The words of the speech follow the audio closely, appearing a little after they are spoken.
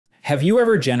Have you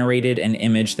ever generated an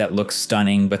image that looks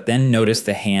stunning but then noticed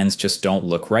the hands just don't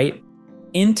look right?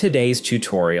 In today's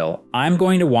tutorial, I'm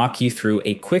going to walk you through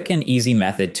a quick and easy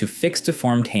method to fix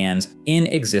deformed hands in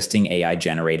existing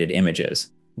AI-generated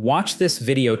images. Watch this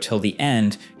video till the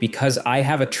end because I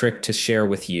have a trick to share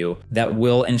with you that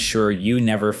will ensure you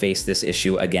never face this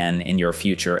issue again in your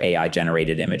future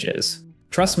AI-generated images.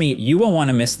 Trust me, you won't want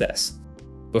to miss this.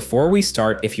 Before we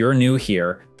start, if you're new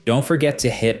here, don't forget to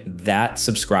hit that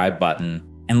subscribe button,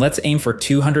 and let's aim for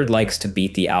 200 likes to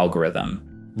beat the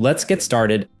algorithm. Let's get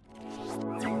started.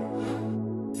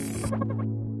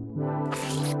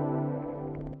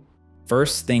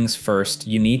 First things first,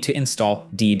 you need to install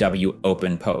DW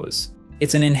OpenPose.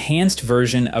 It's an enhanced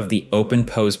version of the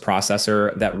OpenPose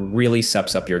processor that really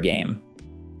steps up your game.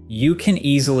 You can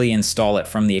easily install it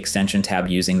from the extension tab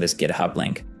using this GitHub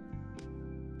link.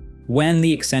 When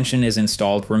the extension is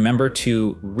installed, remember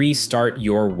to restart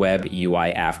your web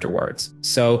UI afterwards.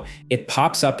 So it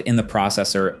pops up in the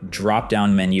processor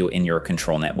drop-down menu in your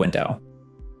ControlNet window.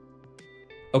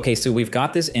 Okay, so we've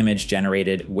got this image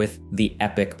generated with the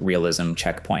epic realism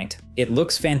checkpoint. It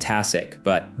looks fantastic,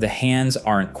 but the hands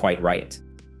aren't quite right.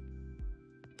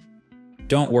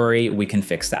 Don't worry, we can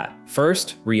fix that.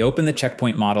 First, reopen the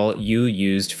checkpoint model you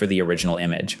used for the original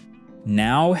image.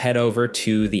 Now head over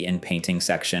to the inpainting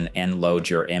section and load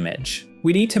your image.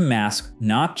 We need to mask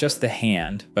not just the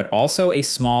hand, but also a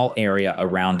small area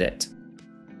around it.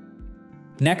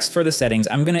 Next, for the settings,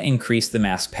 I'm going to increase the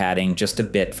mask padding just a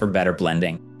bit for better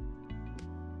blending.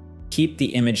 Keep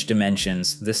the image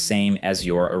dimensions the same as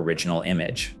your original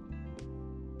image.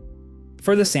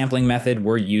 For the sampling method,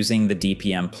 we're using the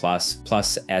DPM plus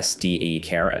SDE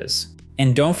Keras.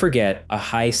 And don't forget a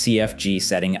high CFG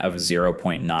setting of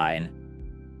 0.9.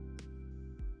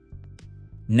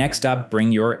 Next up,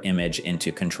 bring your image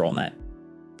into ControlNet.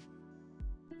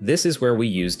 This is where we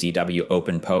use DW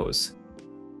OpenPose.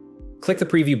 Click the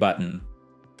preview button.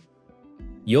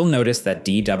 You'll notice that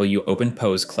DW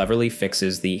OpenPose cleverly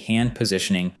fixes the hand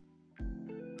positioning.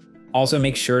 Also,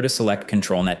 make sure to select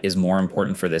ControlNet is more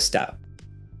important for this step.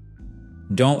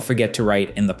 Don't forget to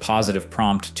write in the positive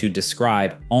prompt to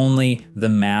describe only the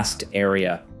masked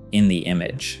area in the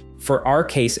image. For our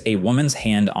case, a woman's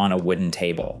hand on a wooden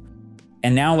table.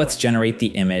 And now let's generate the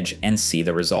image and see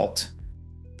the result.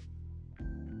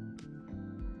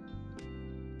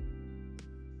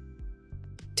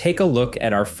 Take a look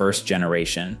at our first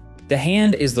generation. The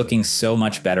hand is looking so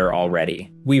much better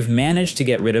already. We've managed to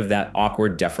get rid of that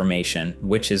awkward deformation,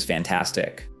 which is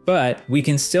fantastic. But we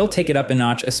can still take it up a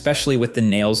notch, especially with the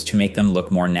nails, to make them look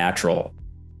more natural.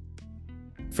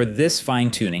 For this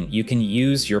fine-tuning, you can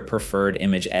use your preferred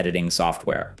image editing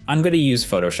software. I'm going to use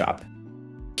Photoshop.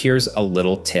 Here's a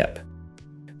little tip.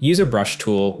 Use a brush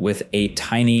tool with a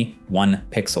tiny 1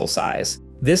 pixel size.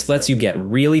 This lets you get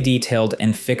really detailed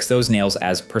and fix those nails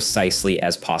as precisely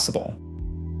as possible.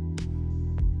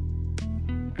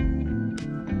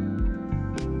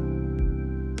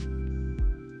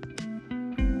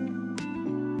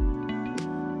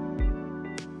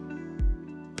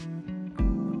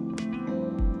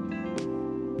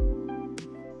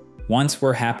 Once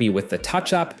we're happy with the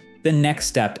touch-up, the next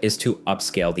step is to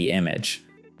upscale the image.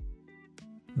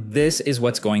 This is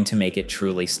what's going to make it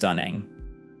truly stunning.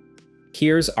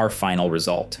 Here's our final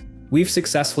result. We've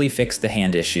successfully fixed the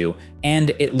hand issue,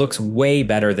 and it looks way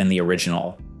better than the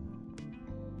original.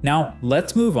 Now,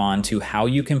 let's move on to how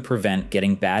you can prevent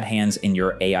getting bad hands in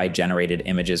your AI-generated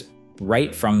images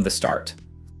right from the start.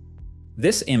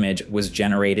 This image was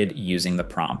generated using the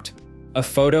prompt. A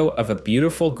photo of a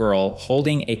beautiful girl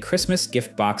holding a Christmas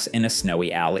gift box in a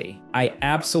snowy alley. I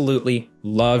absolutely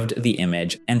loved the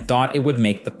image and thought it would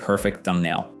make the perfect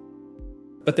thumbnail.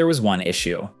 But there was one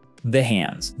issue. The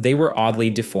hands. They were oddly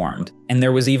deformed, and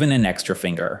there was even an extra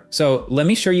finger. So let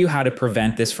me show you how to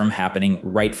prevent this from happening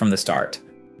right from the start.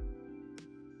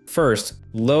 First,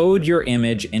 load your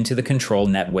image into the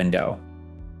ControlNet window.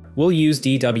 We'll use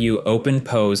DW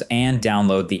OpenPose and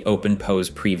download the OpenPose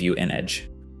preview image.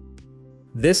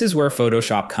 This is where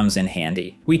Photoshop comes in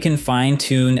handy. We can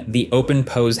fine-tune the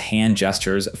OpenPose hand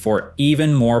gestures for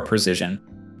even more precision.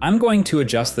 I'm going to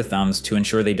adjust the thumbs to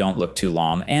ensure they don't look too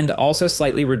long, and also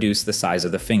slightly reduce the size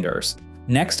of the fingers.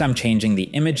 Next, I'm changing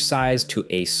the image size to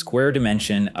a square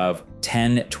dimension of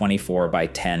 1024 by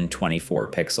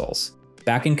 1024 pixels.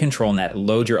 Back in ControlNet,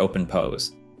 load your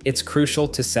OpenPose. It's crucial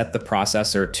to set the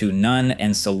processor to none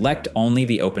and select only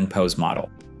the OpenPose model.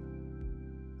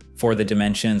 For the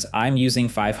dimensions, I'm using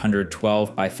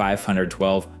 512 by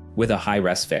 512 with a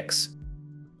high-res fix.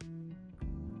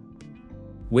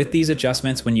 With these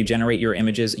adjustments, when you generate your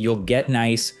images, you'll get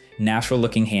nice,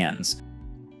 natural-looking hands.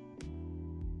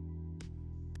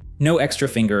 No extra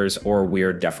fingers or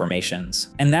weird deformations.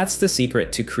 And that's the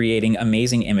secret to creating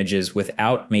amazing images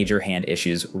without major hand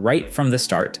issues right from the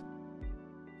start.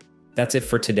 That's it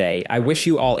for today. I wish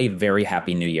you all a very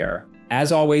happy new year.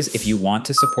 As always, if you want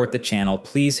to support the channel,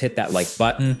 please hit that like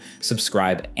button,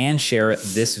 subscribe, and share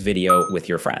this video with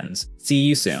your friends. See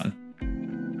you soon.